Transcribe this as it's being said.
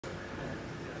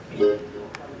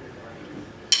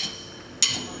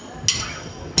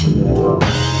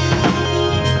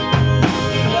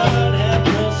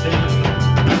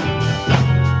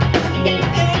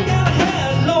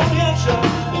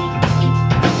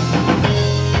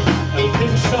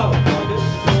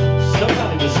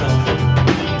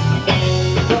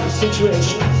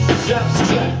Situations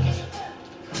abstract.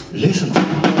 Listen.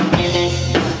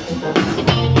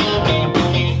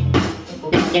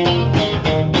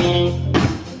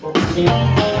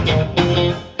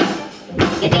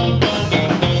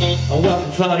 I'm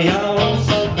working 40 hours,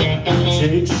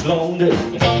 6 long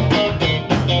days,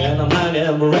 and I'm not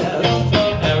embarrassed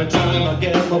every time I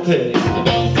get my pay. I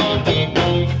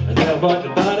gotta work the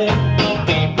body,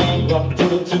 work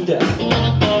to death.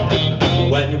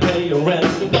 When you pay your rent,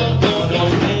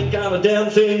 ain't got a damn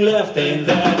thing left, ain't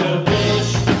that a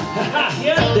bitch? Haha,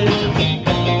 yeah, it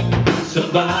is.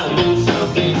 Somebody do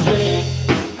something sweet.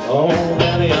 Oh,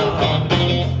 there they are.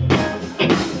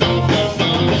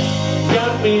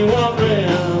 Got me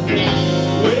wondering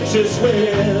which is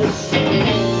which.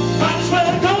 Might as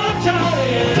well go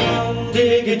uptown,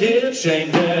 dig a ditch,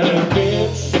 ain't that a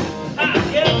bitch? Ha,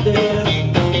 yeah, it is.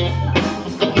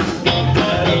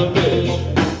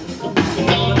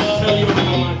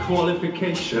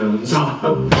 Qualifications. I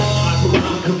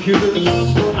program computers.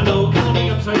 I know counting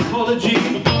up psychology. I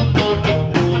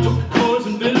took a course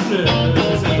in business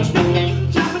and I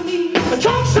speak Japanese. I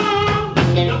talk some.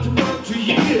 Got to work 2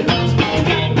 years to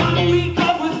get 1 week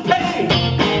off with pay.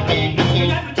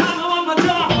 And every time I'm on my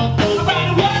job, I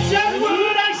better watch every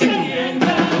word I say. Ain't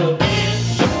that a bitch?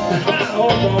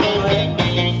 Oh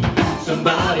boy,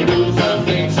 somebody do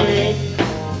something sweet.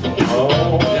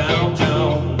 Oh,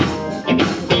 downtown.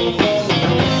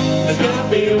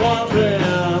 Be wondering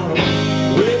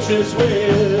which is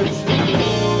which.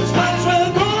 Might as well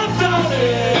go down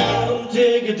and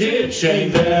dig a ditch.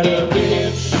 Ain't that a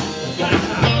bitch?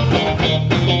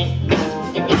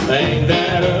 Ain't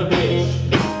that a bitch?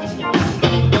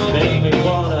 Make me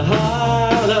wanna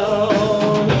holler.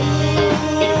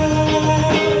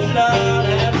 Lord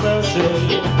have mercy.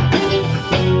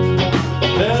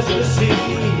 There's the sea.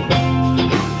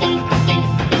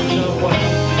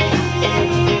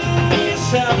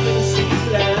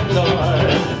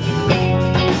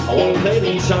 I wanna play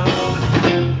the song.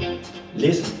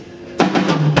 Listen.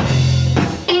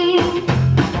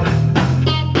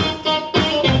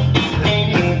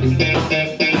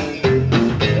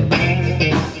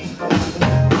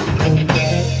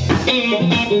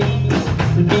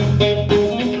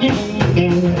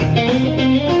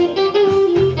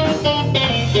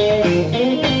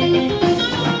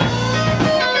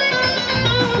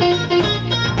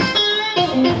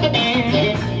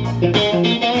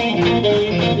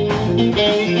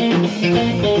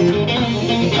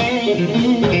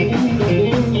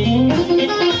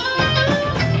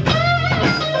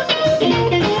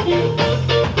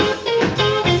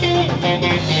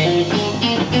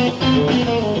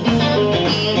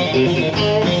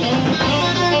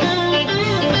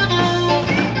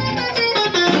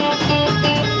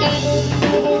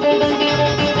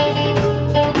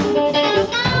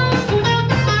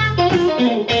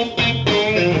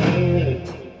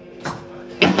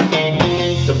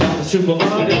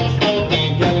 Supermarket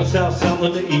to get myself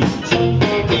something to eat.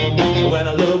 When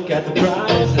I look at the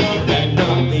prices, they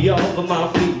knock me off of my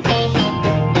feet.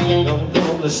 Don't go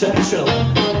to the section,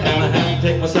 and I have to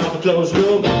take myself a close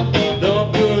look. No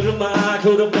good of mine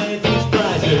could have made these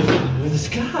prices with a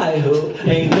sky hook.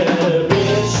 Ain't that a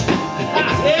bitch?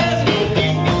 Yes, it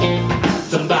is.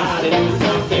 Somebody do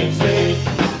something sweet.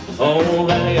 Oh,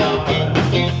 they are.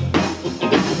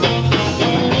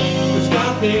 It's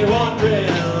got me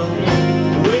wondering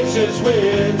which is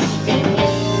which.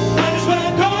 Might as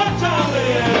well go uptown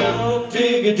and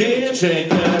dig a ditch. Ain't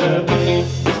that a bitch?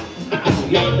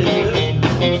 Yeah, it is.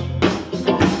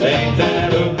 Ain't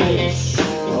that a bitch?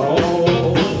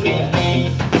 Oh, yeah.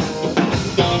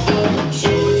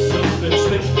 Show us something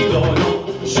slick going on.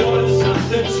 Show us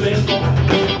something slick.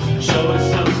 Show us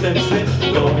something slick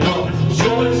going on.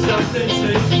 Show us something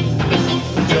slick.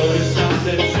 Show us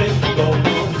something slick going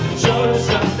on. Show us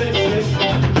something slick.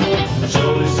 Show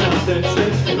us something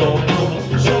slick going on.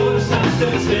 Show us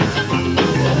something slick. Show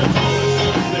us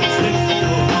something slick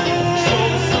going on.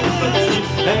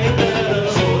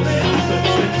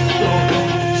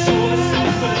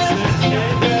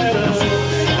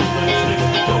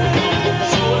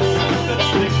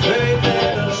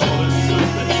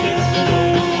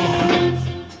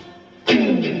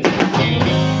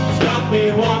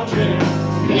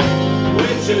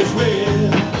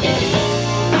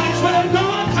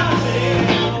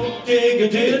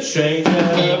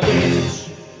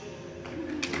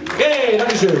 Hey,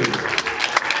 Dankeschön.